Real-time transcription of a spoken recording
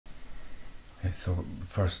Okay, so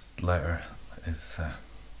first letter is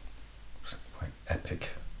quite epic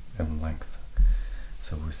in length,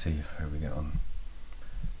 so we'll see how we get on.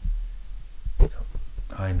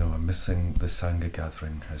 I know missing the Sangha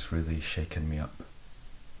gathering has really shaken me up,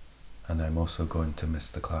 and I'm also going to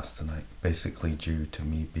miss the class tonight, basically due to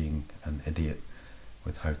me being an idiot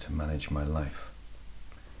with how to manage my life.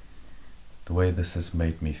 The way this has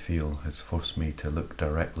made me feel has forced me to look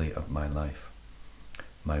directly at my life,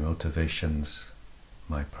 my motivations,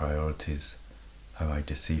 my priorities, how I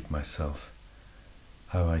deceive myself,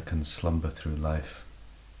 how I can slumber through life,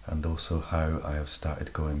 and also how I have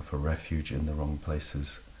started going for refuge in the wrong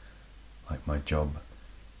places, like my job,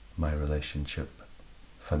 my relationship,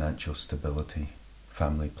 financial stability,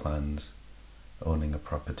 family plans, owning a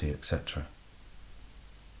property, etc.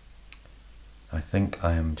 I think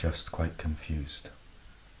I am just quite confused.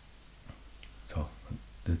 So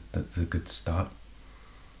that's a good start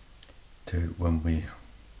to when we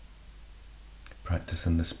practice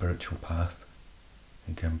in the spiritual path.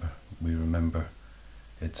 Again, we remember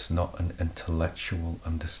it's not an intellectual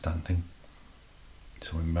understanding.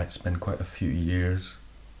 So we might spend quite a few years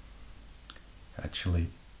actually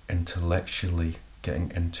intellectually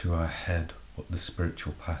getting into our head what the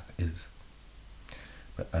spiritual path is.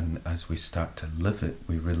 And as we start to live it,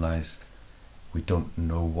 we realize we don't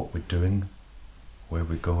know what we're doing, where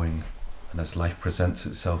we're going, and as life presents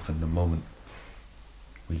itself in the moment,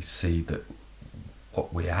 we see that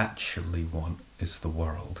what we actually want is the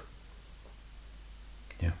world.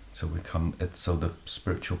 Yeah, so so the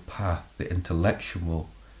spiritual path, the intellectual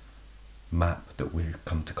map that we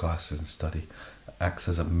come to classes and study, acts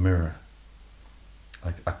as a mirror,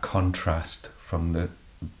 like a contrast from the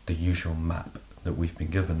usual map that we've been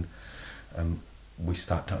given. We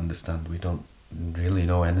start to understand we don't really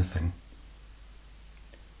know anything,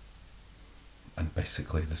 and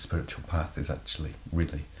basically the spiritual path is actually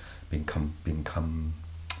really becoming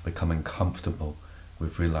comfortable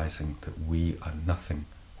with realizing that we are nothing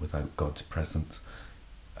without God's presence,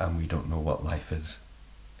 and we don't know what life is.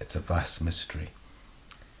 It's a vast mystery,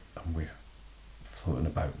 and we're floating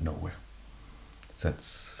about nowhere. So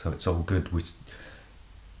it's all good.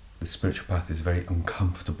 The spiritual path is very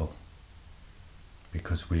uncomfortable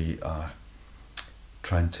because we are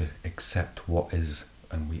trying to accept what is,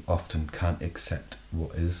 and we often can't accept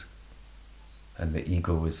what is. And the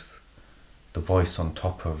ego is the voice on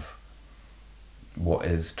top of what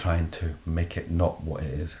is, trying to make it not what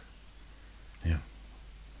it is. Yeah.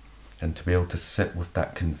 And to be able to sit with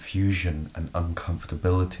that confusion and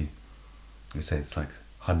uncomfortability, you say it's like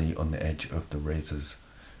honey on the edge of the razors.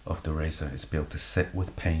 Of the razor, is be able to sit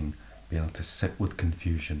with pain, be able to sit with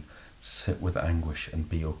confusion, sit with anguish, and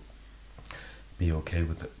be okay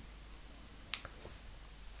with it.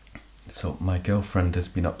 So my girlfriend has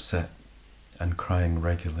been upset and crying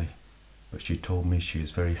regularly, but she told me she is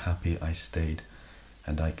very happy I stayed,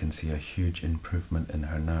 and I can see a huge improvement in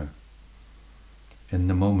her now. In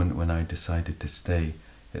the moment when I decided to stay,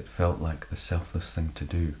 it felt like the selfless thing to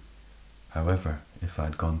do. However, if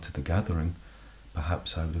I'd gone to the gathering,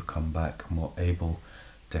 perhaps I would have come back more able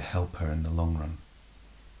to help her in the long run.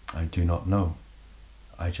 I do not know.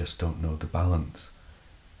 I just don't know the balance.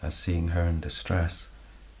 As seeing her in distress,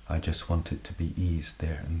 I just want it to be eased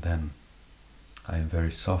there and then. I am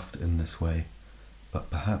very soft in this way,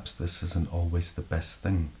 but perhaps this isn't always the best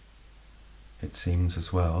thing. It seems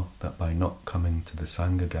as well that by not coming to the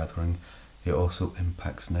Sangha gathering, it also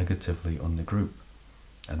impacts negatively on the group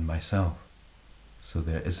and myself. So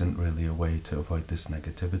there isn't really a way to avoid this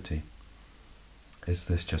negativity. Is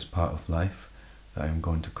this just part of life, that I am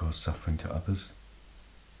going to cause suffering to others?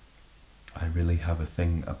 I really have a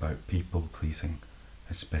thing about people pleasing,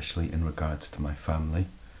 especially in regards to my family,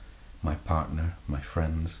 my partner, my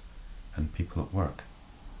friends, and people at work.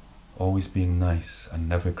 Always being nice and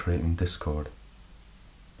never creating discord.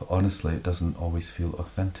 But honestly, it doesn't always feel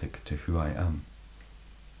authentic to who I am.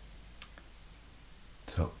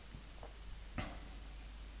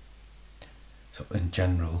 So in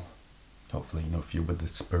general, hopefully, if you're with a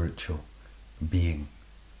spiritual being,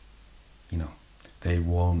 they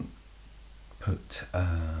won't put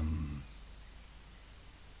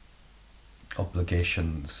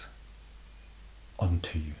obligations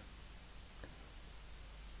onto you,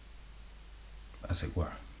 as it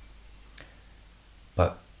were.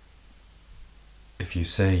 But if you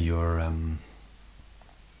say you're going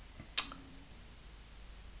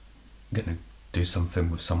to do something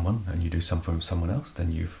with someone and you do something with someone else, then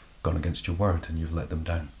you've gone against your word and you've let them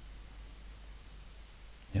down.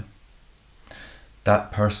 Yeah.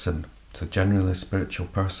 That person, so generally a spiritual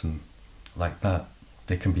person like that,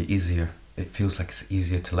 they can be easier. It feels like it's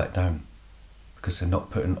easier to let down because they're not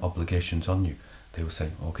putting obligations on you. They will say,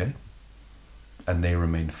 okay, and they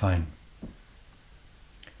remain fine.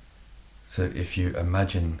 So if you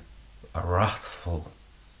imagine a wrathful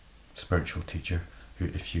spiritual teacher who,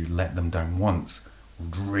 if you let them down once,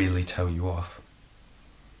 would really tell you off,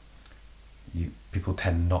 people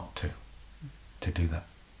tend not to do that.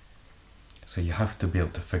 So you have to be able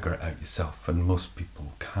to figure it out yourself, and most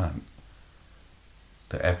people can't.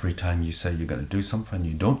 That every time you say you're going to do something,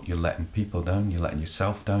 you don't, you're letting people down, you're letting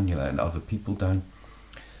yourself down, you're letting other people down,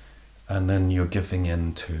 and then you're giving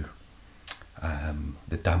in to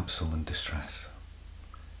the damsel in distress.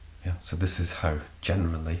 Yeah. So this is how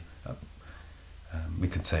generally we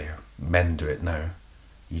could say men do it now.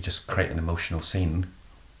 You just create an emotional scene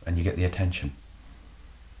and you get the attention,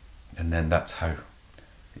 and then that's how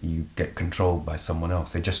you get controlled by someone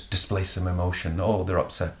else. They just display some emotion, oh, they're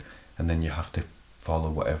upset, and then you have to follow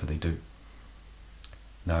whatever they do.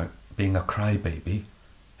 Now, being a crybaby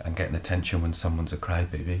and getting attention when someone's a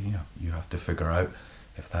crybaby, you have to figure out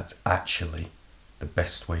if that's actually the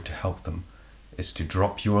best way to help them, is to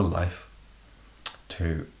drop your life,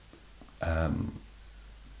 to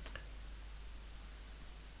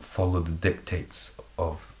follow the dictates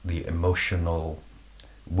of the emotional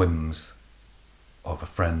whims of a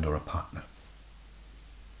friend or a partner.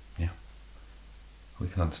 Yeah, we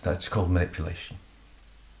can understand. It's called manipulation.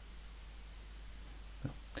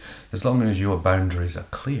 As long as your boundaries are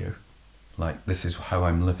clear, like this is how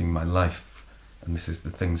I'm living my life and this is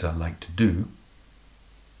the things I like to do,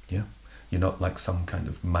 yeah, you're not like some kind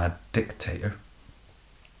of mad dictator,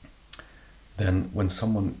 then when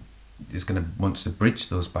someone wants to breach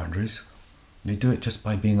those boundaries, they do it just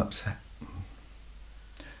by being upset.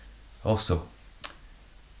 Also,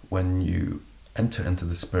 when you enter into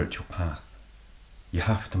the spiritual path, you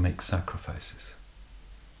have to make sacrifices.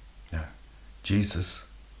 Now, Jesus,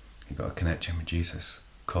 you've got a connection with Jesus,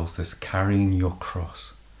 calls this carrying your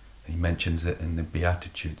cross. He mentions it in the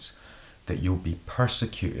Beatitudes, that you'll be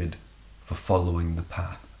persecuted for following the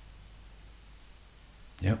path.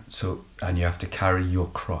 Yeah, so, and you have to carry your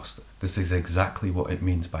cross. This is exactly what it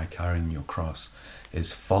means by carrying your cross,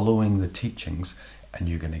 is following the teachings, and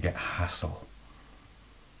you're going to get hassle.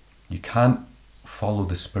 You can't follow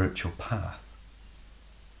the spiritual path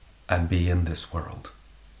and be in this world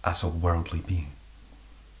as a worldly being.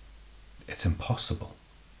 It's impossible.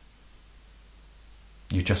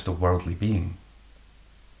 You're just a worldly being.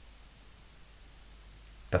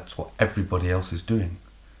 That's what everybody else is doing.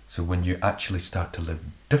 So when you actually start to live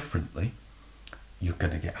differently, you're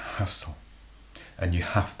going to get hassle. And you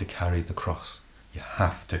have to carry the cross. You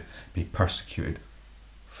have to be persecuted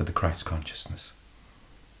for the Christ consciousness.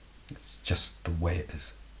 It's just the way it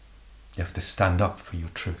is. You have to stand up for your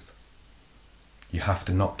truth. You have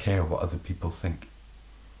to not care what other people think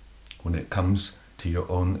when it comes to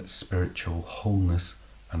your own spiritual wholeness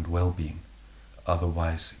and well-being.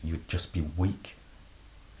 Otherwise, you'd just be weak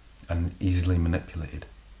and easily manipulated.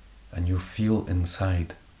 And you'll feel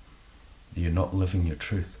inside that you're not living your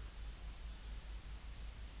truth.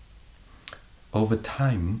 Over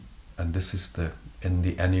time, and this is in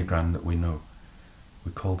the Enneagram that we know,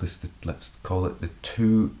 we call this, let's call it the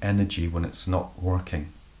 2 energy when it's not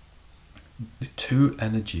working. The 2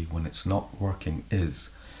 energy when it's not working is,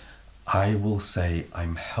 I will say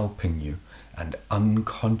I'm helping you, and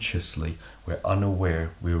unconsciously, we're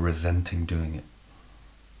unaware, we're resenting doing it.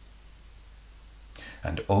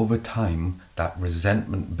 And over time, that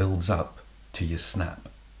resentment builds up till you snap.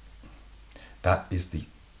 That is the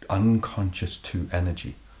unconscious 2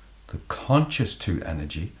 energy. The conscious 2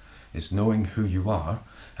 energy is knowing who you are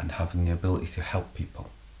and having the ability to help people.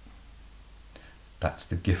 That's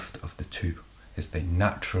the gift of the 2, is they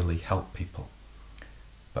naturally help people.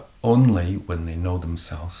 But only when they know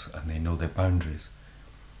themselves and they know their boundaries.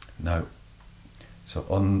 Now, so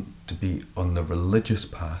to be on the religious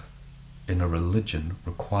path, in a religion,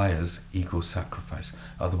 requires ego sacrifice.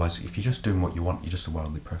 Otherwise, if you're just doing what you want, you're just a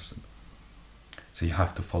worldly person. So you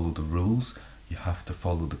have to follow the rules, you have to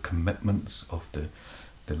follow the commitments of the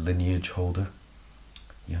lineage holder.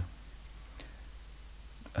 Yeah.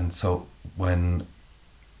 And so when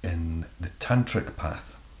in the tantric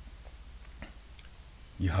path,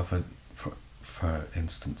 you have for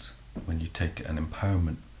instance, when you take an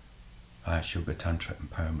empowerment, Yoga Tantra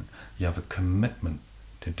empowerment, you have a commitment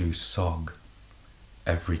to do SOG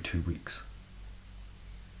every 2 weeks.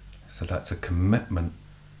 So that's a commitment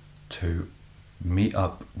to meet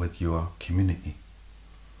up with your community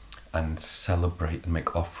and celebrate and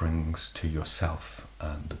make offerings to yourself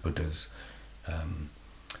and the Buddhas.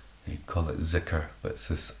 They call it zikr, but it's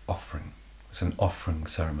this offering. It's an offering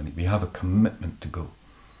ceremony. We have a commitment to go.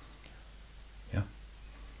 Yeah.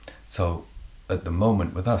 So at the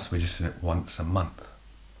moment with us, we're just doing it once a month.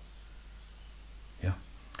 Yeah.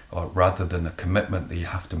 Or rather than a commitment that you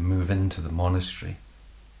have to move into the monastery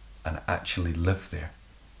and actually live there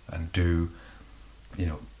and do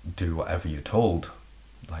whatever you're told.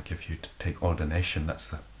 Like if you take ordination,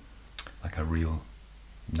 that's like a real,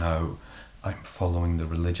 now I'm following the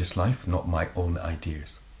religious life, not my own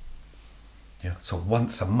ideas. Yeah. So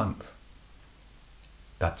once a month,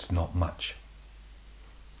 that's not much.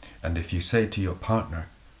 And if you say to your partner,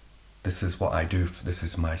 this is what I do, this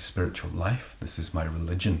is my spiritual life, this is my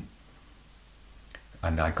religion,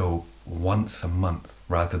 and I go once a month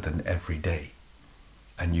rather than every day,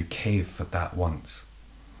 and you cave for that once,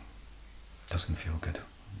 doesn't feel good.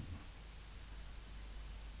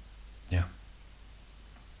 Yeah.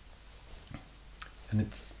 And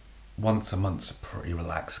it's once a month's a pretty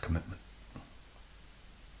relaxed commitment.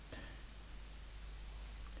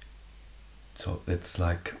 So it's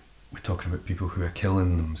like we're talking about people who are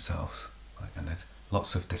killing themselves, and there's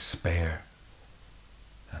lots of despair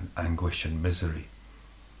and anguish and misery.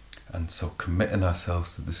 And so committing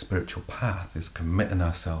ourselves to the spiritual path is committing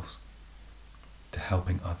ourselves to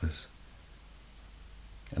helping others.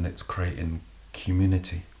 And it's creating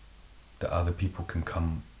community that other people can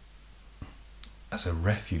come as a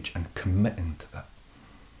refuge and committing to that.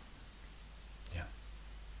 Yeah.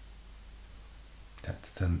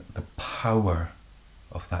 That's then the power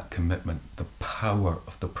of that commitment, the power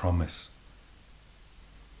of the promise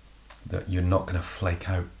that you're not going to flake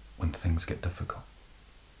out when things get difficult.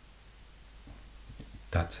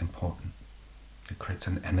 That's important. It creates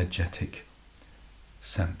an energetic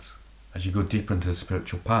sense. As you go deeper into the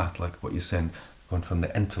spiritual path, like what you're saying, going from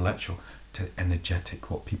the intellectual to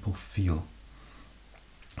energetic, what people feel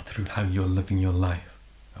through how you're living your life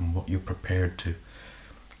and what you're prepared to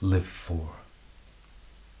live for.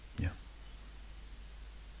 Yeah.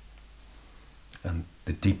 And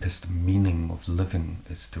the deepest meaning of living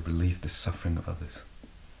is to relieve the suffering of others.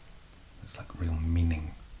 It's like real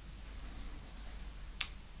meaning.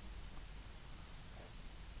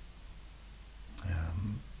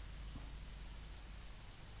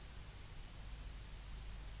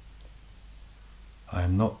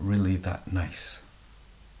 I'm not really that nice,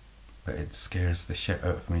 but it scares the shit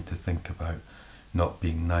out of me to think about not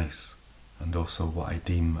being nice, and also what I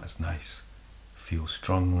deem as nice feels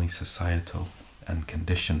strongly societal and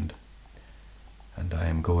conditioned, and I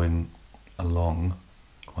am going along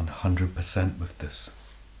 100% with this.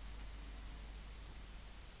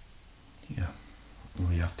 Yeah,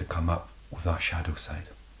 we have to come up with our shadow side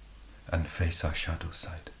and face our shadow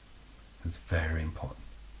side. It's very important.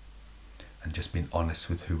 And just being honest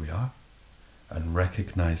with who we are and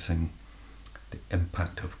recognizing the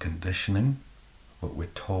impact of conditioning, what we're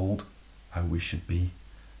told, how we should be,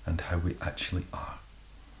 and how we actually are.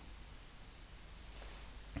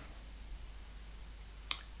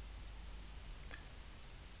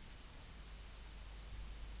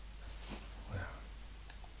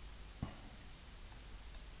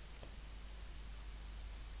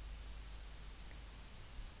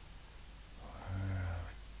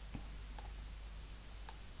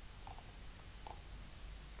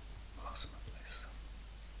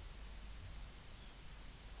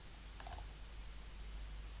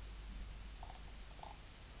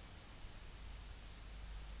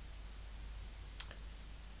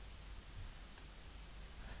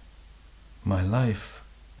 My life,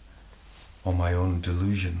 or my own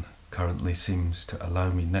delusion, currently seems to allow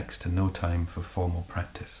me next to no time for formal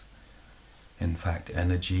practice. In fact,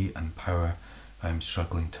 energy and power I am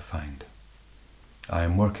struggling to find. I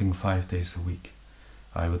am working 5 days a week.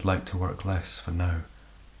 I would like to work less for now.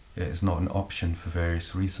 It is not an option for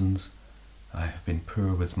various reasons. I have been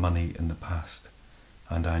poor with money in the past,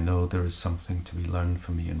 and I know there is something to be learned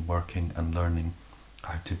for me in working and learning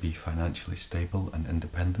how to be financially stable and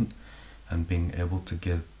independent, and being able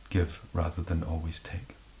to give rather than always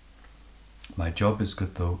take. My job is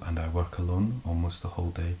good though, and I work alone almost the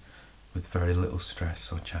whole day with very little stress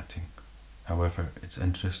or chatting. However, it's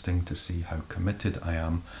interesting to see how committed I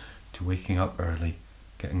am to waking up early,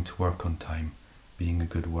 getting to work on time, being a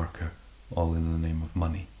good worker, all in the name of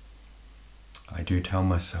money. I do tell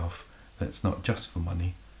myself that it's not just for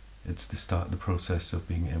money, it's to start the process of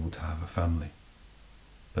being able to have a family.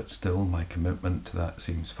 But still, my commitment to that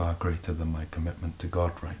seems far greater than my commitment to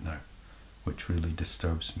God right now, which really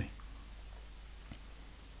disturbs me.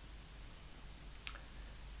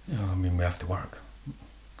 I mean, we have to work,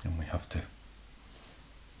 and we have to,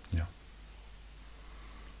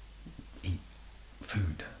 eat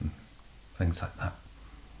food and things like that.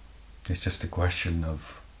 It's just a question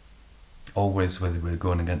of always whether we're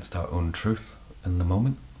going against our own truth in the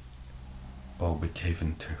moment, or we cave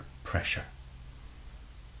into pressure.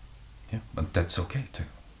 Yeah, and that's okay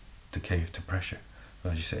to cave to pressure.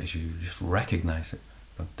 But as you say, you just recognize it.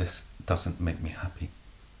 But this doesn't make me happy.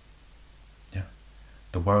 Yeah,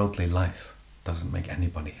 the worldly life doesn't make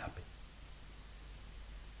anybody happy.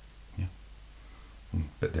 Yeah,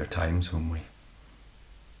 but there are times when we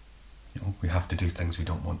have to do things we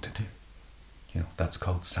don't want to do. That's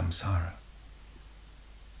called samsara.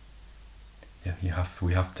 Yeah,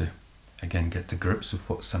 we have to again get to grips with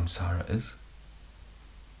what samsara is.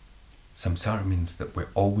 Samsara means that we're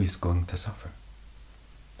always going to suffer.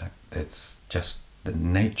 It's just the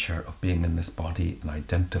nature of being in this body and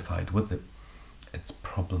identified with it. It's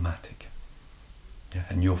problematic. Yeah,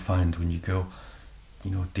 and you'll find when you go,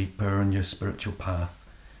 deeper on your spiritual path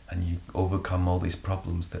and you overcome all these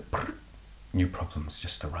problems, that new problems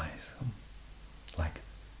just arise. Like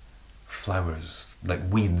flowers, like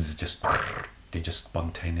weeds, they just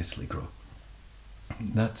spontaneously grow.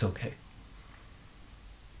 That's okay.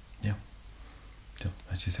 Yeah. So,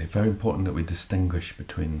 as you say, very important that we distinguish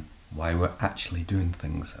between why we're actually doing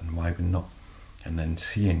things and why we're not. And then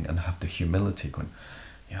seeing and have the humility going,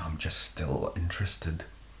 I'm just still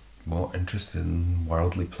more interested in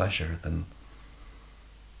worldly pleasure than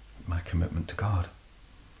my commitment to God.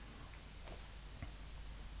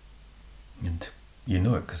 And you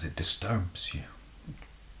know it because it disturbs you.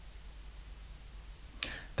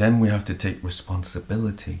 Then we have to take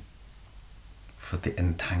responsibility for the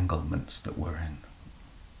entanglements that we're in.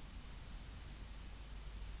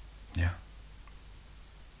 Yeah.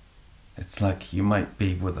 It's like you might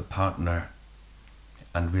be with a partner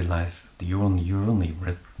and realize that you're only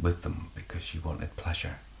with them because you wanted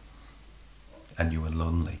pleasure and you were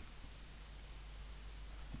lonely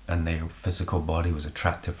and their physical body was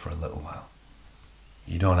attractive for a little while.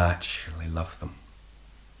 You don't actually love them.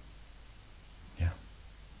 Yeah.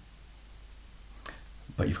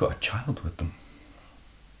 But you've got a child with them.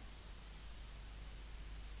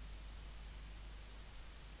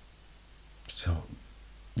 So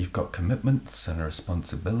you've got commitments and a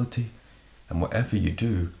responsibility, and whatever you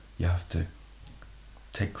do, you have to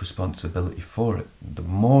take responsibility for it. The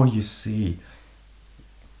more you see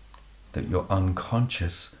that you're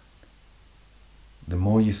unconscious, the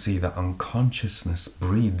more you see that unconsciousness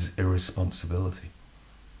breeds irresponsibility.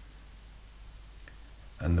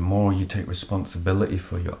 And the more you take responsibility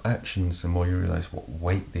for your actions, the more you realize what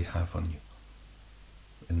weight they have on you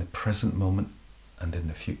in the present moment and in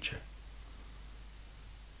the future.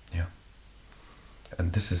 Yeah.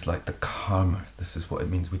 And this is like the karma. This is what it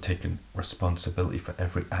means. We're taking responsibility for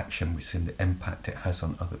every action. We see the impact it has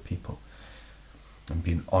on other people. And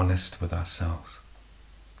being honest with ourselves.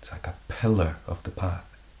 It's like a pillar of the path.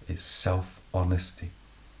 It's self-honesty.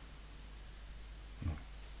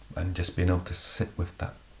 And just being able to sit with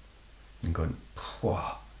that and going,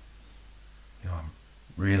 wow, I'm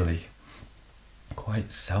really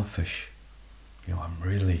quite selfish. I'm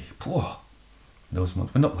really, those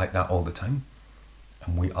moments. We're not like that all the time.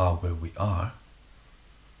 And we are where we are.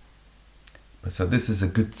 But so this is a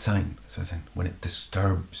good sign. So when it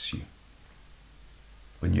disturbs you,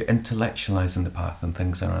 when you're intellectualizing the path and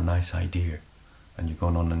things are a nice idea, and you're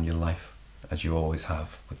going on in your life as you always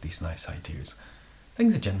have with these nice ideas,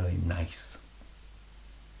 things are generally nice.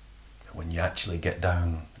 When you actually get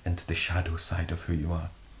down into the shadow side of who you are,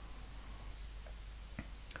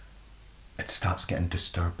 it starts getting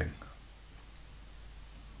disturbing.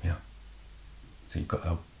 Yeah. So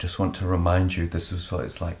I just want to remind you, this is what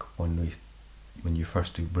it's like when you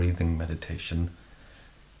first do breathing meditation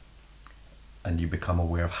and you become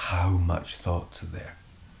aware of how much thoughts are there.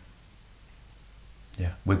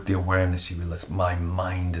 Yeah. With the awareness you realize, my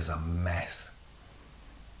mind is a mess.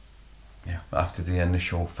 Yeah. After the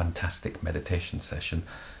initial fantastic meditation session,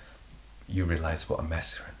 you realize what a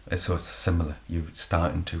mess you're in. So it's similar. You're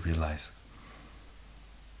starting to realize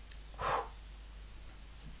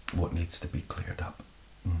what needs to be cleared up.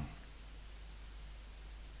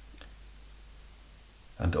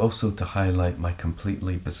 And also to highlight my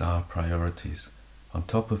completely bizarre priorities. On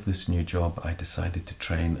top of this new job, I decided to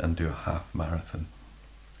train and do a half marathon,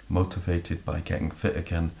 motivated by getting fit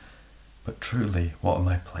again, but truly, what am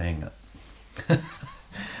I playing at?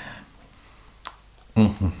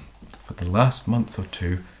 For the last month or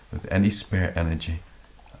two, with any spare energy,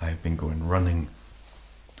 I have been going running,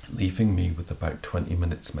 leaving me with about 20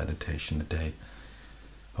 minutes meditation a day,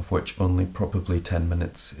 of which only probably 10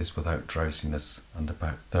 minutes is without drowsiness, and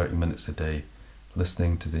about 30 minutes a day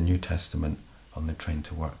listening to the New Testament on the train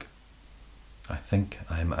to work. I think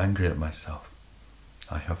I am angry at myself.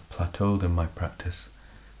 I have plateaued in my practice,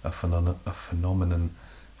 a phenomenon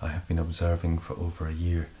I have been observing for over a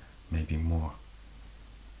year, maybe more.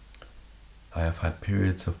 I have had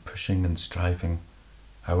periods of pushing and striving.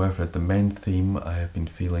 However, the main theme I have been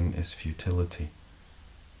feeling is futility.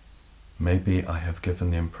 Maybe I have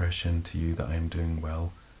given the impression to you that I am doing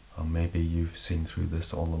well, or maybe you've seen through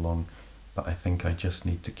this all along, but I think I just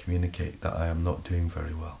need to communicate that I am not doing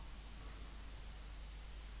very well.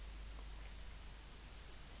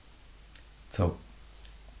 So,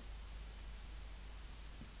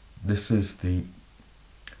 this is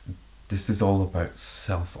all about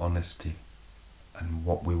self-honesty and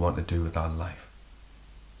what we want to do with our life.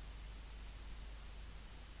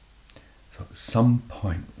 So at some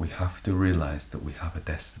point we have to realize that we have a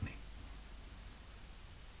destiny.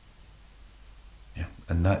 Yeah,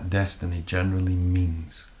 and that destiny generally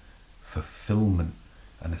means fulfillment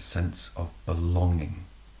and a sense of belonging.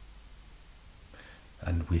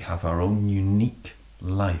 And we have our own unique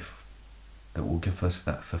life that will give us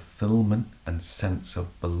that fulfillment and sense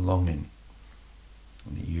of belonging.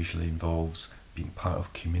 And it usually involves being part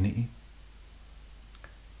of community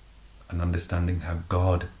and understanding how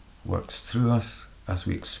God works through us as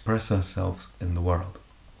we express ourselves in the world.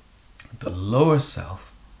 The lower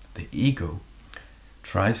self, the ego,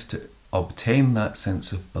 tries to obtain that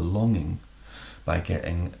sense of belonging by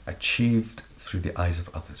getting achieved through the eyes of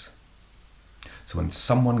others. So when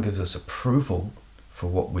someone gives us approval for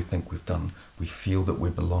what we think we've done, we feel that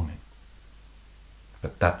we're belonging.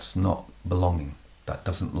 But that's not belonging. That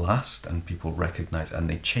doesn't last, and people recognize, and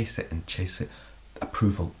they chase it and chase it.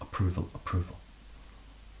 Approval, approval, approval.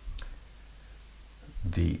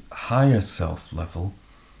 The higher self level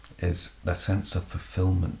is the sense of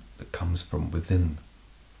fulfillment that comes from within.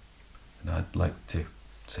 And I'd like to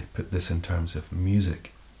put this in terms of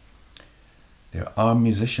music. There are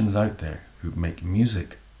musicians out there who make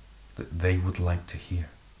music that they would like to hear.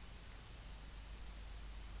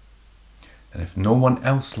 And if no one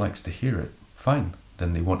else likes to hear it, fine,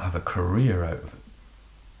 then they won't have a career out of it.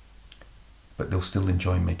 But they'll still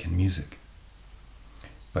enjoy making music.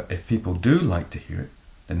 But if people do like to hear it,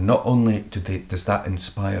 then not only does that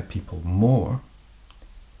inspire people more,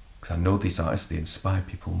 because I know these artists, they inspire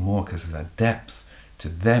people more because there's a depth to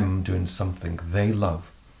them doing something they love.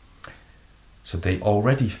 So they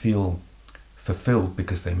already feel fulfilled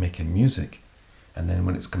because they're making music. And then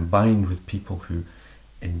when it's combined with people who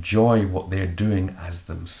enjoy what they're doing as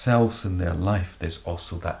themselves in their life, there's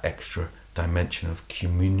also that extra dimension of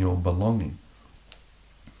communal belonging.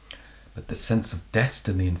 But the sense of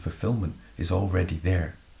destiny and fulfillment is already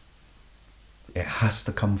there. It has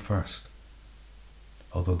to come first.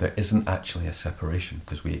 Although there isn't actually a separation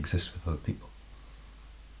because we exist with other people.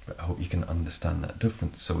 But I hope you can understand that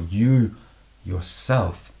difference. So you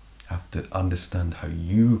yourself have to understand how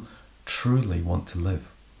you truly want to live.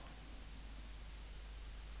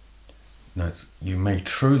 Now, you may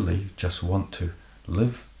truly just want to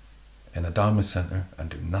live in a Dharma center and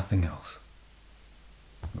do nothing else.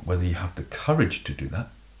 Whether you have the courage to do that,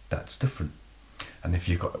 that's different. And if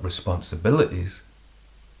you've got responsibilities,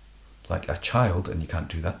 like a child, and you can't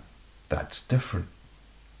do that, that's different.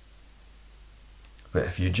 But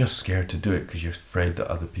if you're just scared to do it because you're afraid that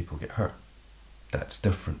other people get hurt, that's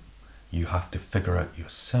different. You have to figure out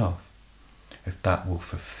yourself if that will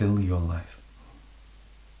fulfill your life.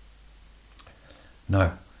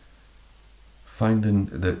 Now, finding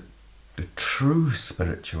the true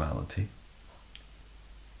spirituality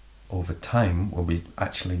over time, where we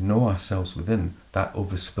actually know ourselves within, that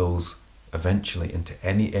overspills eventually into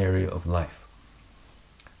any area of life.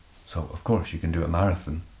 So, of course, you can do a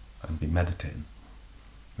marathon and be meditating.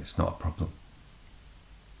 It's not a problem.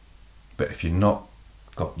 But if you're not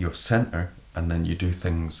got your center and then you do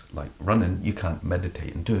things like running, you can't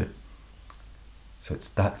meditate and do it. So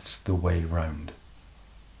that's the way round,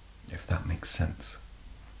 if that makes sense.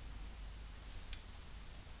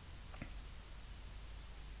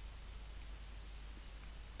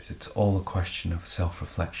 It's all a question of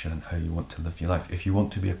self-reflection and how you want to live your life. If you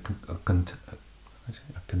want to be a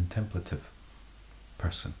contemplative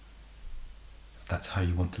person, that's how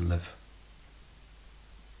you want to live.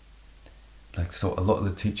 Like, so a lot of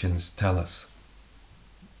the teachings tell us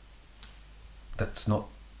that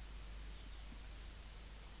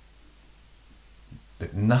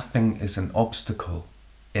nothing is an obstacle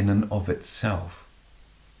in and of itself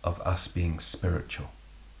of us being spiritual.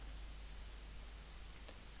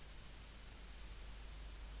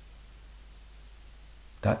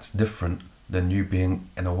 That's different than you being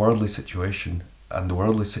in a worldly situation and the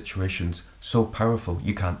worldly situation's so powerful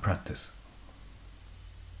you can't practice.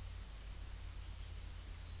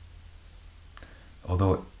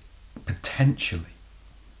 Although potentially,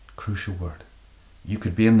 crucial word, you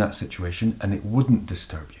could be in that situation and it wouldn't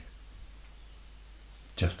disturb you.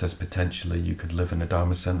 Just as potentially you could live in a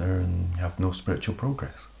Dharma center and have no spiritual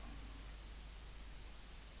progress.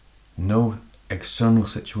 No external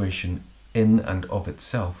situation in and of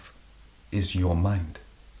itself is your mind.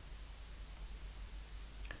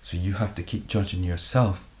 So you have to keep judging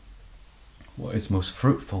yourself what is most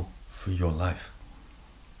fruitful for your life.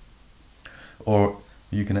 Or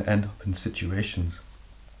you're going to end up in situations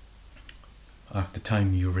after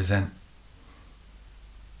time you resent.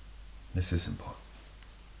 This is important.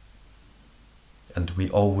 And we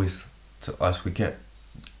always, so as we get,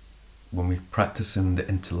 when we practice in the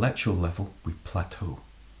intellectual level, we plateau.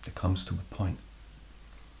 It comes to a point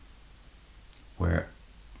where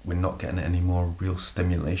we're not getting any more real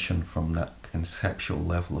stimulation from that conceptual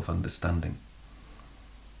level of understanding.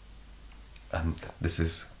 And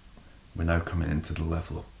we're now coming into the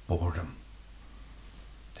level of boredom.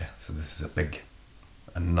 Yeah, so this is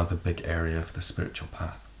another big area of the spiritual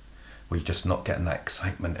path, where you're just not getting that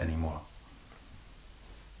excitement anymore.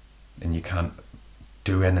 And you can't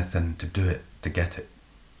do anything to do it, to get it.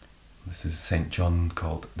 This is St. John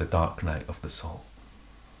called the dark night of the soul.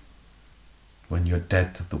 When you're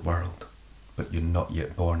dead to the world, but you're not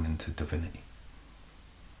yet born into divinity.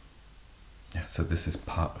 Yeah, so this is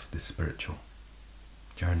part of the spiritual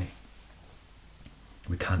journey.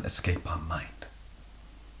 We can't escape our mind.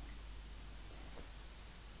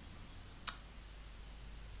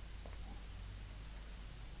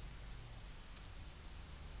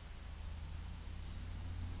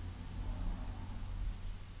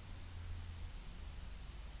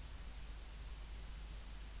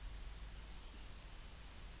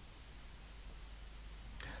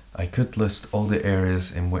 I could list all the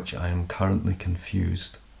areas in which I am currently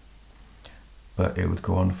confused, but it would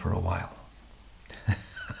go on for a while.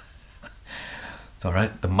 It's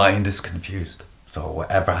alright, the mind is confused, so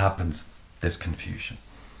whatever happens, there's confusion.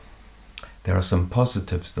 There are some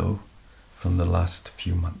positives though from the last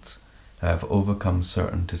few months. I have overcome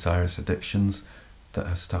certain desirous addictions that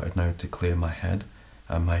have started now to clear my head,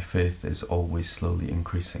 and my faith is always slowly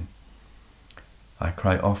increasing. I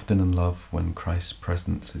cry often in love when Christ's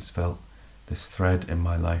presence is felt. This thread in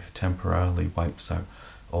my life temporarily wipes out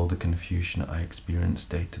all the confusion I experience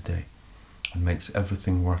day to day and makes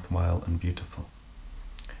everything worthwhile and beautiful.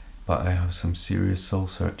 But I have some serious soul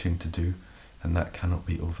searching to do, and that cannot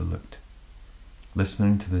be overlooked.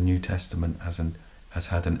 Listening to the New Testament has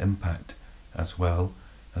had an impact, as well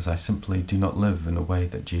as I simply do not live in a way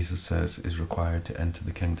that Jesus says is required to enter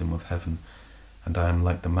the kingdom of heaven, and I am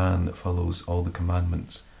like the man that follows all the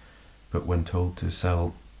commandments, but when told to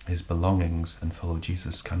sell his belongings and follow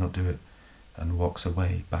Jesus, cannot do it, and walks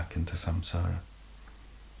away back into samsara.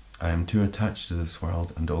 I am too attached to this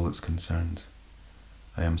world and all its concerns.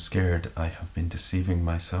 I am scared I have been deceiving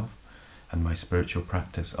myself, and my spiritual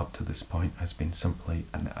practice up to this point has been simply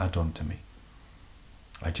an add-on to me.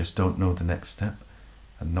 I just don't know the next step,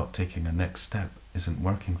 and not taking a next step isn't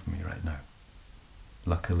working for me right now.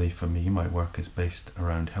 Luckily for me, my work is based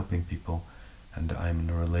around helping people, and I am in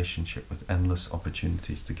a relationship with endless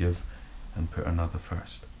opportunities to give and put another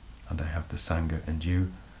first. And I have the Sangha and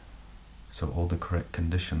you, so all the correct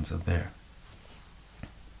conditions are there.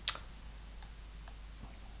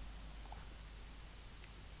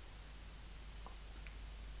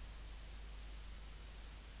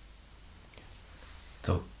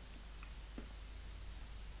 So,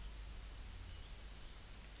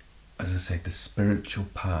 as I say, the spiritual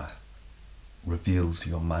path reveals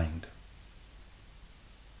your mind.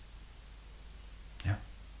 Yeah.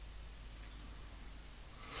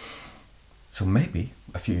 So maybe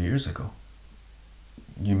a few years ago,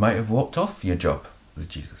 you might have walked off your job with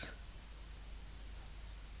Jesus.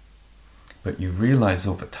 But you realize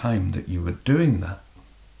over time that you were doing that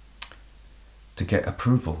to get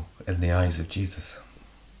approval in the eyes of Jesus,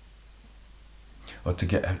 or to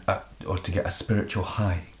get a spiritual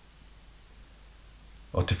high,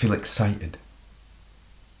 or to feel excited,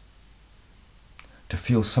 to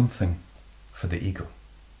feel something for the ego.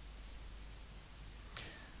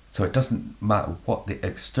 So it doesn't matter what the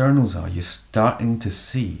externals are, you're starting to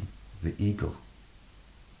see the ego.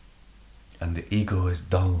 And the ego is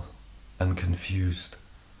dull and confused.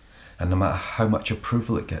 And no matter how much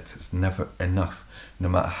approval it gets, it's never enough. No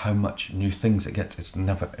matter how much new things it gets, it's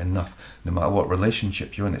never enough. No matter what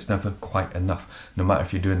relationship you're in, it's never quite enough. No matter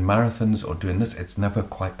if you're doing marathons or doing this, it's never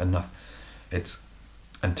quite enough. It's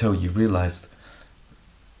until you realize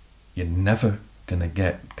you're never going to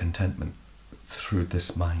get contentment through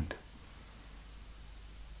this mind.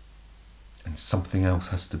 And something else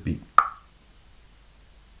has to be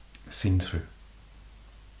seen through.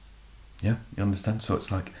 Yeah, you understand? So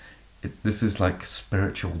it's like, this is like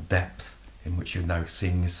spiritual depth in which you're now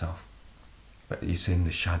seeing yourself, but you're seeing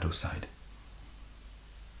the shadow side.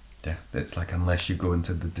 Yeah, it's like unless you go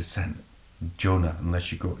into the descent, Jonah,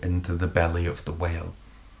 unless you go into the belly of the whale,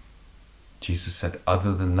 Jesus said,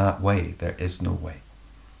 other than that way, there is no way.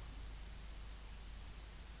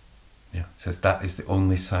 Yeah, he says that is the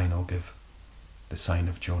only sign I'll give, the sign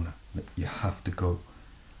of Jonah, that you have to go.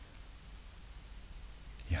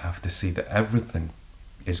 You have to see that everything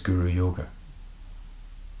is Guru Yoga.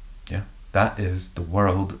 Yeah, that is, the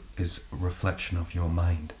world is a reflection of your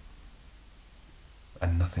mind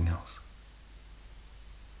and nothing else.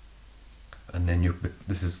 And then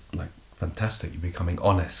this is like fantastic, you're becoming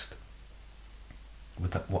honest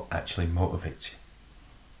with that, what actually motivates you.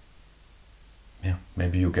 Yeah,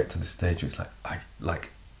 maybe you'll get to the stage where it's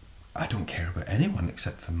I don't care about anyone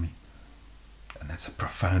except for me. And that's a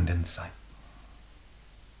profound insight.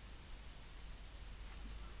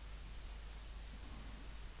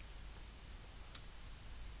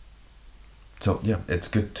 So yeah, it's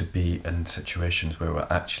good to be in situations where we're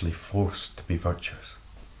actually forced to be virtuous.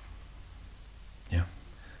 Yeah,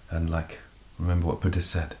 and like, remember what Buddha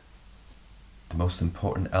said, the most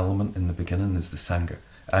important element in the beginning is the Sangha,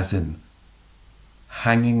 as in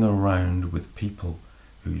hanging around with people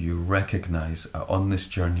who you recognize are on this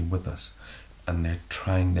journey with us and they're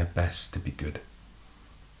trying their best to be good.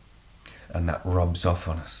 And that rubs off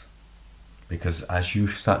on us, because as you're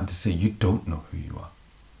starting to see, you don't know who you are.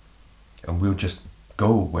 And we'll just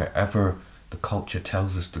go wherever the culture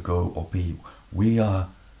tells us to go or be. We are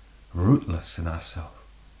rootless in ourselves.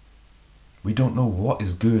 We don't know what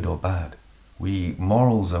is good or bad.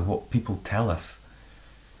 Morals are what people tell us.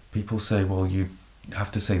 People say, well, you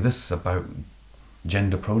have to say this about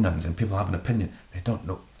gender pronouns, and people have an opinion. They don't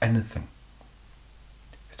know anything.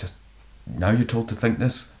 It's just, now you're told to think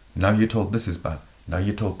this, now you're told this is bad, now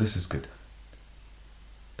you're told this is good.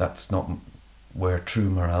 That's not where true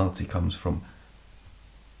morality comes from.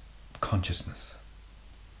 Consciousness.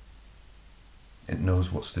 It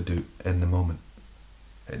knows what's to do in the moment.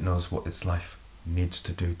 It knows what its life needs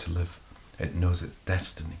to do to live. It knows its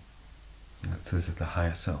destiny. This is the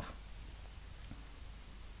higher self.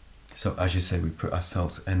 So as you say, we put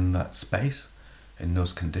ourselves in that space, in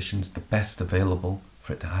those conditions, the best available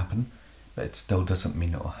for it to happen, but it still doesn't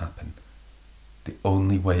mean it will happen. The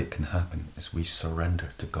only way it can happen is we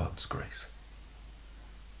surrender to God's grace.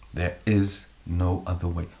 There is no other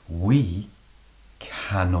way. We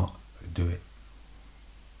cannot do it.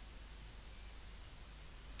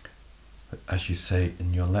 But as you say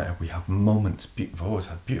in your letter, we have moments, we've always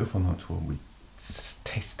had beautiful moments where we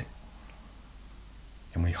taste it.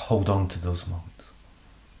 And we hold on to those moments.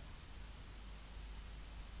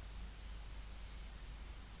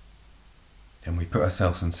 And we put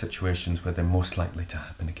ourselves in situations where they're most likely to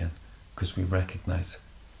happen again, because we recognize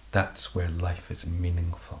that's where life is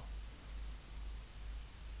meaningful.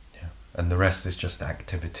 Yeah. And the rest is just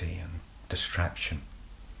activity and distraction,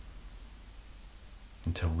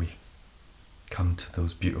 until we come to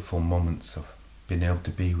those beautiful moments of being able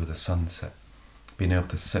to be with the sunset, being able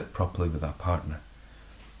to sit properly with our partner,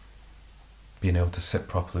 being able to sit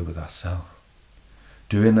properly with ourselves,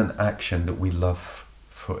 doing an action that we love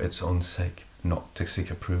for its own sake, not to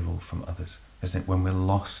seek approval from others. Isn't it? When we're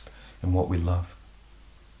lost in what we love,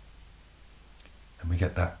 and we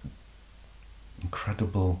get that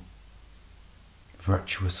incredible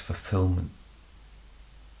virtuous fulfillment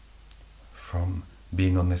from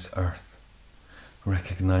being on this earth,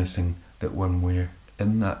 recognizing that when we're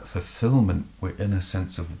in that fulfillment, we're in a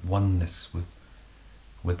sense of oneness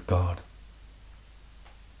with God.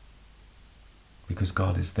 Because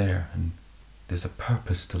God is there and there's a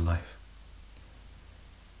purpose to life.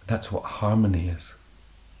 That's what harmony is.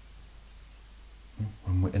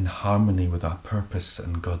 When we're in harmony with our purpose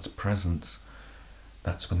and God's presence,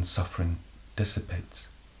 that's when suffering dissipates.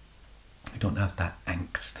 We don't have that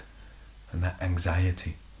angst and that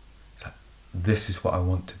anxiety. It's like, this is what I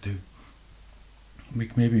want to do.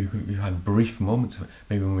 Maybe we had brief moments of it.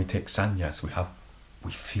 Maybe when we take sannyas,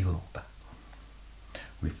 we feel that.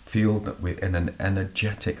 We feel that we're in an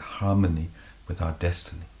energetic harmony with our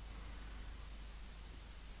destiny.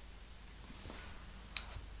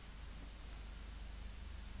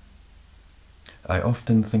 I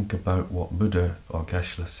often think about what Buddha or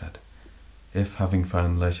Geshe said. If having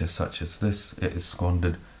found leisure such as this, it is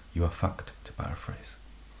squandered, you are fucked, to paraphrase.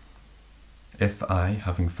 If I,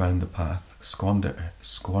 having found the path, squander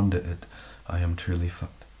it, I am truly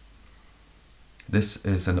fucked. This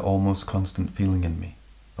is an almost constant feeling in me,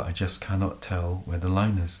 but I just cannot tell where the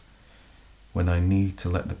line is. When I need to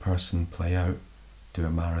let the person play out, do a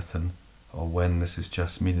marathon, or when this is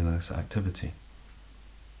just meaningless activity.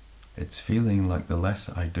 It's feeling like the less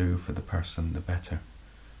I do for the person, the better.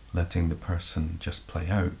 Letting the person just play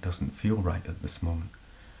out doesn't feel right at this moment.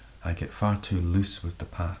 I get far too loose with the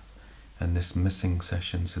path, and this missing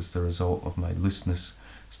sessions is the result of my looseness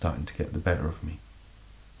starting to get the better of me.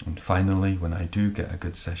 And finally, when I do get a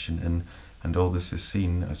good session in, and all this is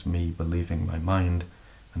seen as me believing my mind,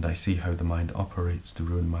 and I see how the mind operates to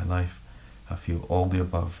ruin my life, I feel all the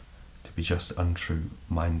above to be just untrue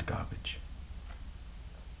mind garbage.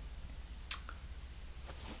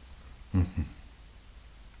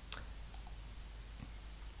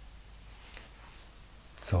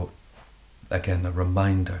 So, again, a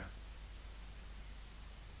reminder.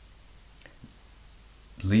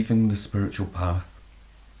 Leaving the spiritual path,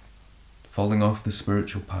 falling off the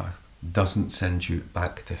spiritual path, doesn't send you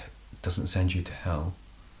to hell.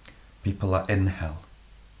 People are in hell.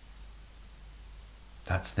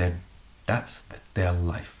 That's their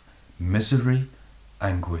life. Misery,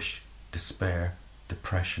 anguish, despair,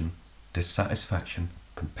 depression, dissatisfaction,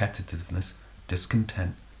 competitiveness,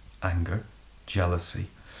 discontent, anger, jealousy,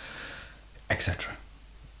 etc.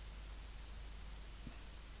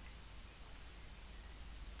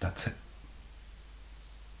 That's it.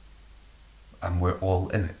 And we're all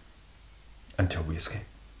in it until we escape.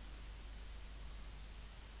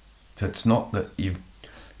 So it's not that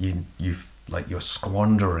you're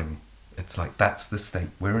squandering. It's like that's the state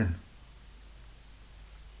we're in.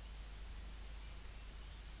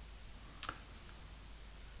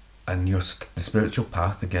 And the spiritual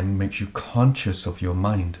path again makes you conscious of your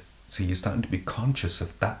mind. So you're starting to be conscious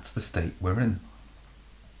of that's the state we're in.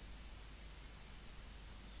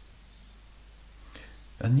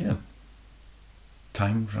 And yeah,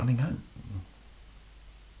 time's running out.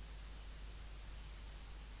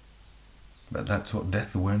 But that's what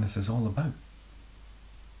death awareness is all about.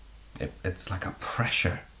 It's like a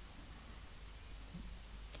pressure.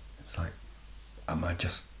 It's like,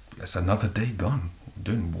 it's another day gone.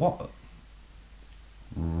 Doing what?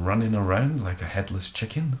 Running around like a headless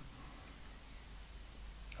chicken?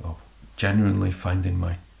 Oh, genuinely finding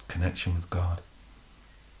my connection with God.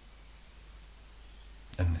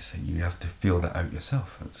 And they say you have to feel that out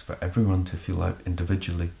yourself. It's for everyone to feel out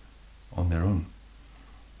individually on their own.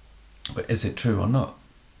 But is it true or not?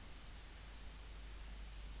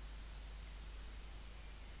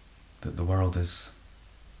 That the world is,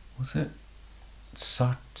 was it?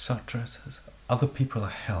 Sartre says, other people are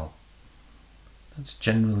hell. That's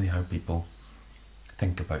generally how people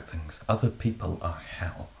think about things. Other people are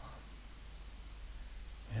hell.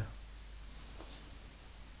 Yeah.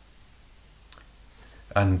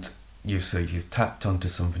 And you say you've tapped onto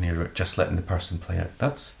something here, just letting the person play out.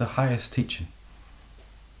 That's the highest teaching.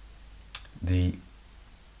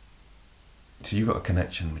 So you got a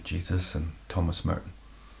connection with Jesus and Thomas Merton.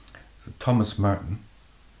 So Thomas Merton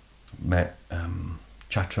met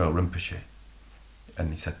Chatrell Rinpoche, and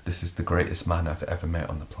he said, "This is the greatest man I've ever met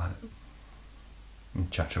on the planet." And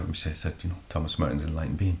Chatrell Rinpoche said, Thomas Merton's an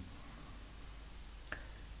enlightened being.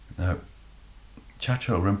 Now,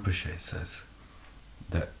 Chatrell Rinpoche says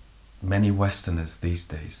that many Westerners these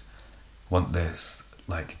days want this,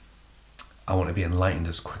 like, I want to be enlightened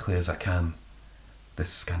as quickly as I can.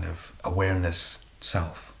 This kind of awareness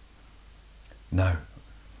self. No.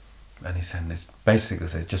 And he said this basically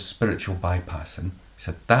says just spiritual bypassing. He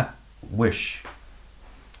said that wish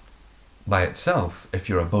by itself, if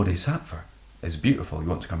you're a bodhisattva, is beautiful. You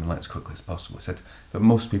want to come enlightened as quickly as possible. He said, but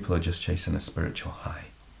most people are just chasing a spiritual high.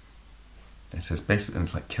 And he says basically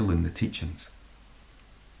it's like killing the teachings.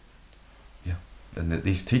 Yeah. And that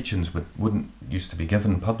these teachings wouldn't used to be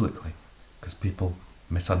given publicly, because people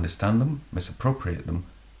misunderstand them, misappropriate them,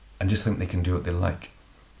 and just think they can do what they like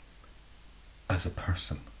as a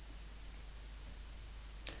person.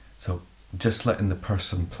 So just letting the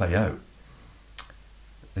person play out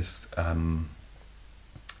is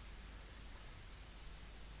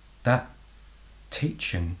that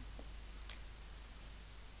teaching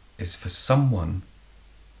is for someone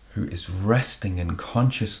who is resting in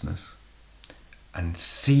consciousness and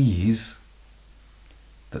sees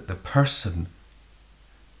that the person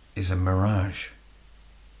is a mirage.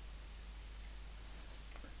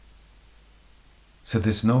 So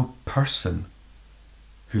there's no person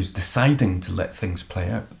who's deciding to let things play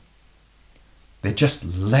out. They're just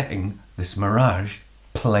letting this mirage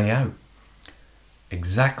play out.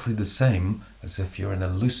 Exactly the same as if you're in a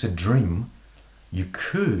lucid dream, you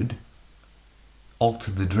could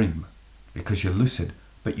alter the dream because you're lucid,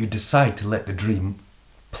 but you decide to let the dream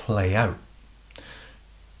play out.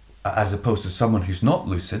 As opposed to someone who's not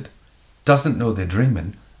lucid, doesn't know they're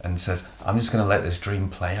dreaming, and says, I'm just going to let this dream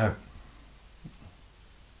play out.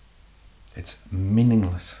 It's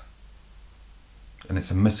meaningless. And it's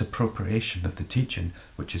a misappropriation of the teaching,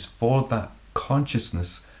 which is for that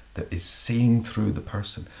consciousness that is seeing through the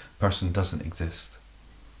person. The person doesn't exist.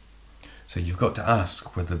 So you've got to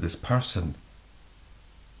ask whether this person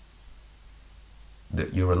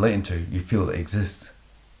that you're relating to, you feel it exists.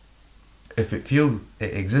 If it feels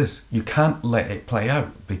it exists, you can't let it play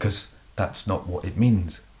out, because that's not what it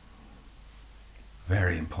means.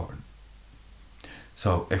 Very important.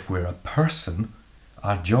 So if we're a person,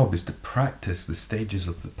 our job is to practice the stages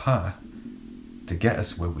of the path to get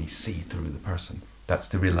us where we see through the person. That's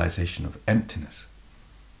the realization of emptiness.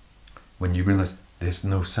 When you realize there's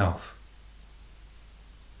no self,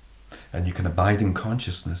 and you can abide in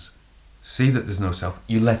consciousness, see that there's no self,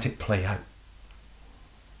 you let it play out.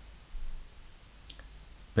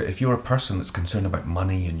 But if you're a person that's concerned about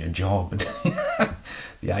money and your job, and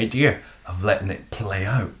the idea of letting it play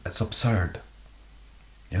out, it's absurd.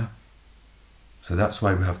 Yeah? So that's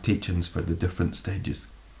why we have teachings for the different stages.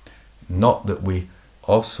 Not that we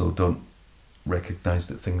also don't recognize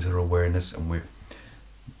that things are awareness, and we're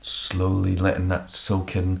slowly letting that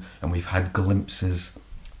soak in, and we've had glimpses,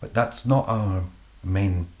 but that's not our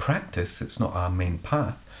main practice, it's not our main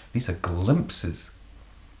path. These are glimpses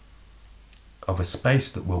of a space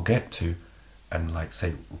that we'll get to, and like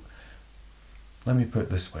say, let me put it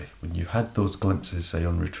this way, when you've had those glimpses, say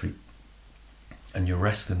on retreat, and you're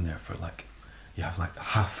resting there for like, you have like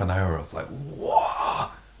half an hour of like, whoa!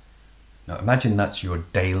 Now imagine that's your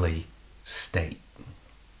daily state.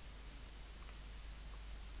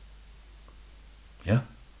 Yeah?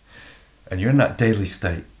 And you're in that daily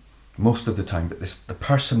state most of the time, but the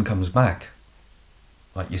person comes back.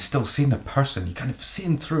 Like you're still seeing a person, you're kind of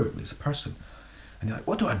seeing through it, there's a person. And you're like,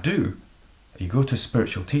 what do I do? You go to a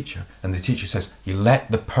spiritual teacher, and the teacher says, you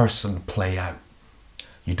let the person play out.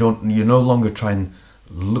 You no longer try and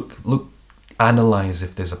look, analyze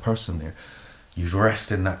if there's a person there. You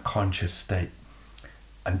rest in that conscious state.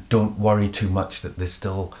 And don't worry too much that there's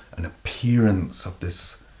still an appearance of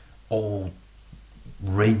this old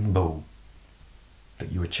rainbow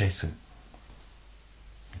that you were chasing.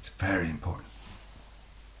 It's very important.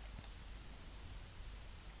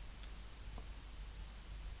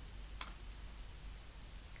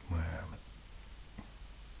 Where am I?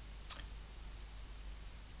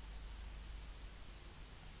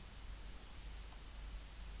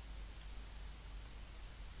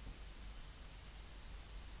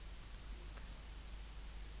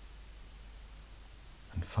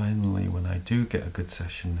 And finally, when I do get a good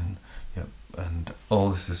session, and all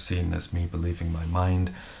this is seen as me believing my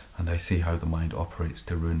mind, and I see how the mind operates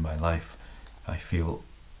to ruin my life, I feel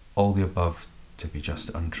all the above to be just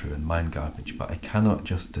untrue and mind garbage, but I cannot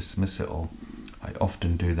just dismiss it all. I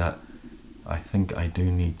often do that. I think I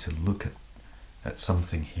do need to look at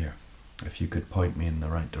something here. If you could point me in the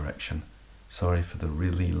right direction. Sorry for the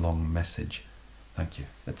really long message. Thank you.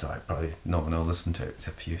 It's alright, probably no one will listen to it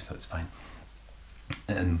except for you, so it's fine.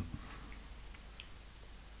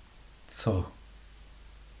 So,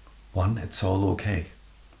 1, it's all okay.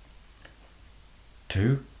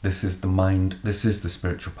 2, this is the mind, this is the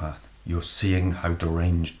spiritual path. You're seeing how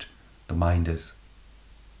deranged the mind is.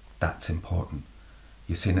 That's important.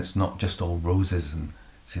 You're seeing it's not just all roses, and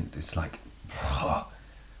it's like, oh,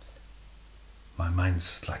 my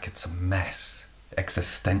mind's like it's a mess.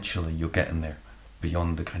 Existentially, you're getting there,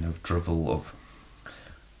 beyond the kind of drivel of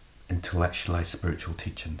intellectualized spiritual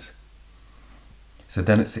teachings. So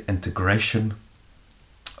then it's the integration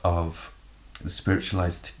of the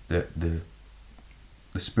spiritualized, the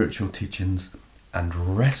spiritual teachings, and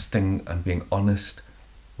resting and being honest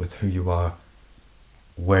with who you are,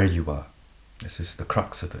 where you are. This is the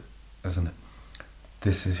crux of it, isn't it?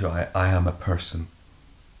 This is who I am, a person.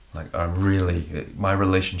 Like my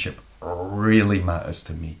relationship really matters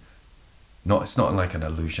to me. It's not like an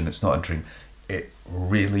illusion, it's not a dream. It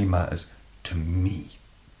really matters to me.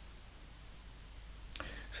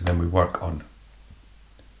 So then we work on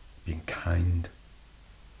being kind,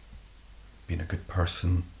 being a good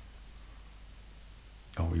person.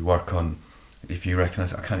 Or we work on, if you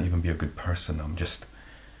recognize I can't even be a good person, I'm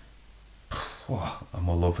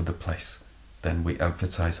all over the place, then we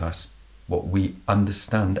emphasize what we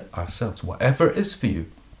understand ourselves, whatever it is for you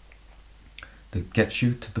that gets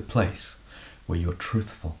you to the place where you're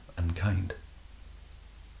truthful and kind.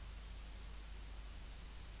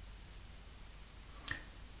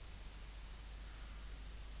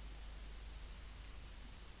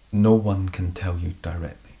 No one can tell you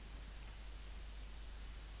directly.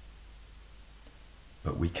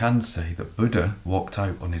 But we can say that Buddha walked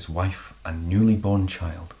out on his wife and newly born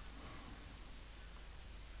child.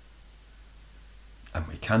 And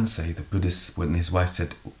we can say that Buddha, when his wife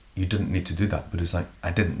said, you didn't need to do that. Buddha's like,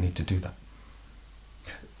 I didn't need to do that.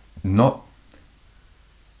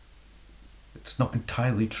 It's not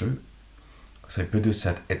entirely true. So Buddha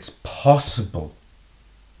said it's possible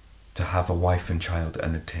to have a wife and child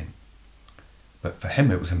and attain. But for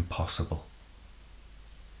him it was impossible.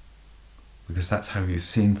 Because that's how he was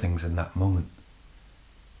seeing things in that moment.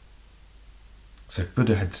 So if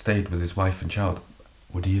Buddha had stayed with his wife and child,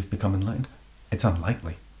 would he have become enlightened? It's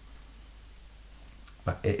unlikely.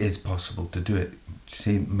 But it is possible to do it.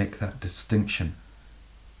 See, make that distinction.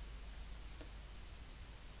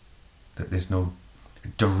 That there's no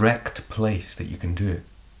direct place that you can do it.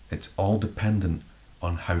 It's all dependent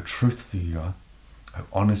on how truthful you are, how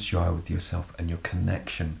honest you are with yourself, and your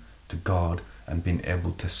connection to God, and being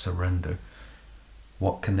able to surrender.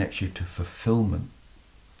 What connects you to fulfillment?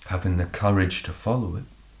 Having the courage to follow it,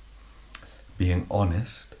 being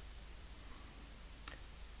honest,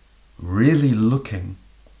 really looking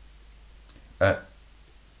at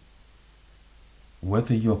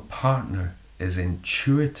whether your partner is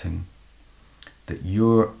intuiting that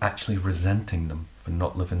you're actually resenting them for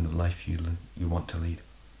not living the life you want to lead.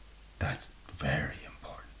 That's very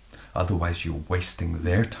important. Otherwise you're wasting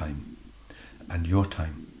their time and your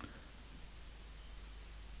time.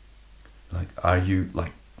 Like, are you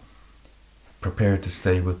like prepared to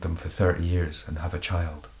stay with them for 30 years and have a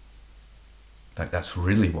child? Like, that's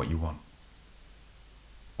really what you want?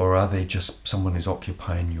 Or are they just someone who's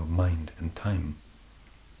occupying your mind and time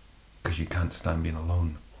because you can't stand being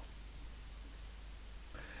alone?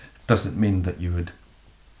 Doesn't mean that you would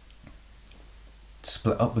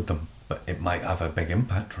split up with them, but it might have a big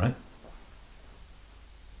impact, right?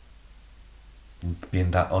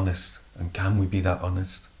 Being that honest. And can we be that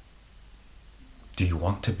honest? Do you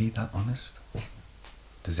want to be that honest?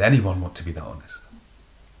 Does anyone want to be that honest?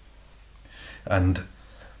 And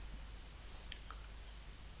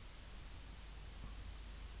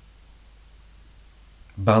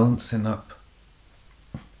balancing up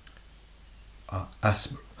our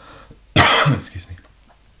excuse me,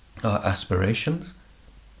 our aspirations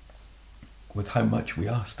with how much we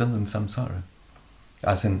are still in samsara,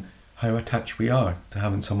 as in how attached we are to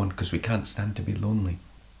having someone, because we can't stand to be lonely.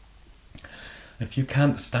 If you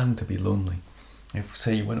can't stand to be lonely, if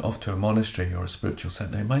say you went off to a monastery or a spiritual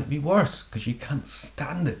center, it might be worse because you can't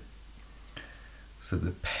stand it. So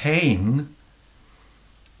the pain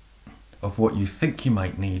of what you think you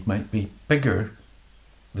might need might be bigger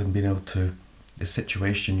than being able to, the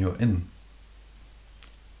situation you're in.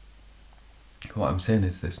 What I'm saying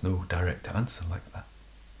is there's no direct answer like that.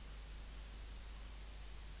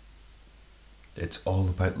 It's all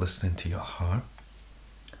about listening to your heart,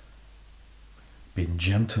 being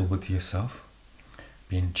gentle with yourself,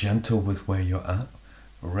 being gentle with where you're at,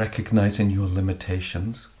 recognizing your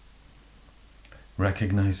limitations,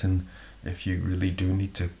 recognizing if you really do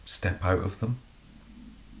need to step out of them,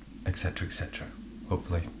 etc., etc.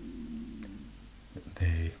 Hopefully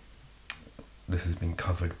this has been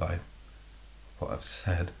covered by what I've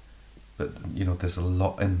said, but you know, there's a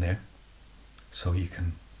lot in there, so you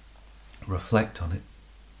can reflect on it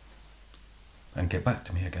and get back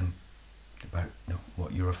to me again about, you know,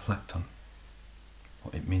 what you reflect on,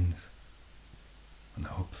 what it means, and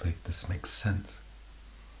hopefully this makes sense.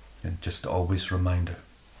 And just always reminder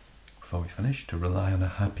before we finish to rely on a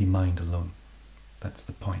happy mind alone. That's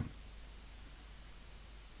the point.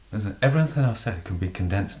 Isn't it? Everything I said can be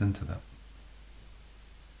condensed into that.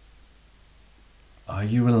 Are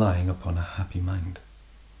you relying upon a happy mind?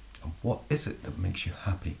 And what is it that makes you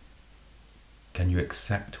happy? Can you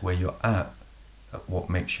accept where you're at what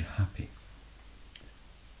makes you happy?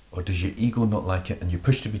 Or does your ego not like it and you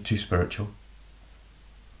push to be too spiritual?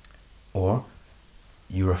 Or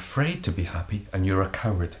you're afraid to be happy and you're a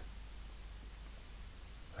coward?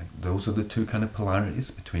 Like, those are the two kind of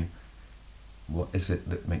polarities between what is it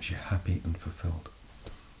that makes you happy and fulfilled.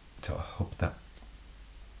 So I hope that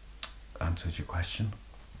answers your question.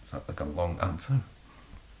 Is that like a long answer?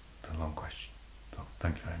 It's a long question. So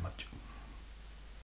thank you very much.